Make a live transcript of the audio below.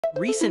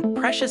Recent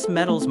precious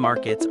metals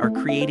markets are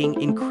creating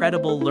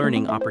incredible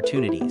learning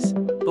opportunities.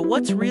 But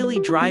what's really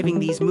driving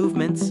these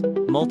movements?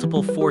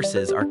 Multiple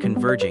forces are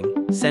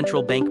converging: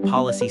 central bank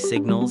policy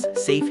signals,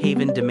 safe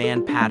haven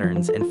demand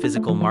patterns, and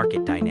physical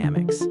market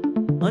dynamics.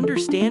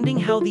 Understanding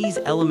how these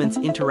elements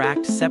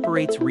interact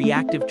separates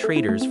reactive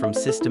traders from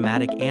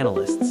systematic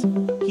analysts.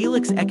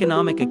 HELIX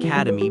Economic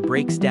Academy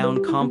breaks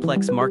down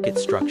complex market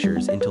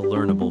structures into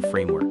learnable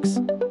frameworks.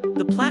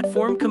 The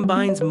platform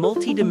combines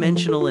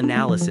multidimensional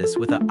analysis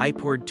with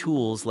upward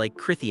tools like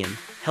Krytheon,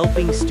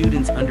 helping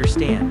students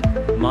understand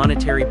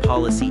monetary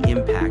policy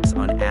impacts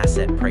on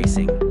asset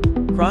pricing,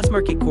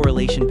 cross-market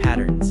correlation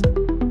patterns,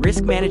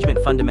 risk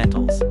management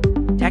fundamentals,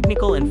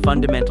 technical and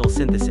fundamental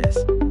synthesis.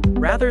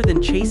 Rather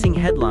than chasing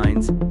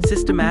headlines,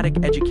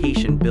 systematic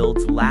education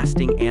builds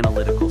lasting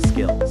analytical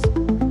skills.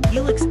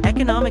 HELIX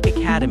Economic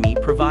Academy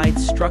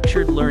provides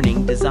structured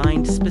learning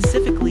designed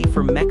specifically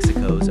for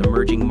Mexico's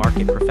emerging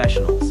market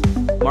professionals.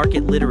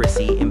 Market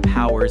literacy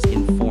empowers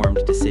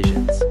informed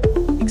decisions.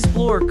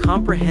 Explore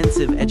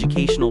comprehensive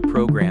educational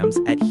programs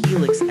at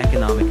HELIX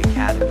Economic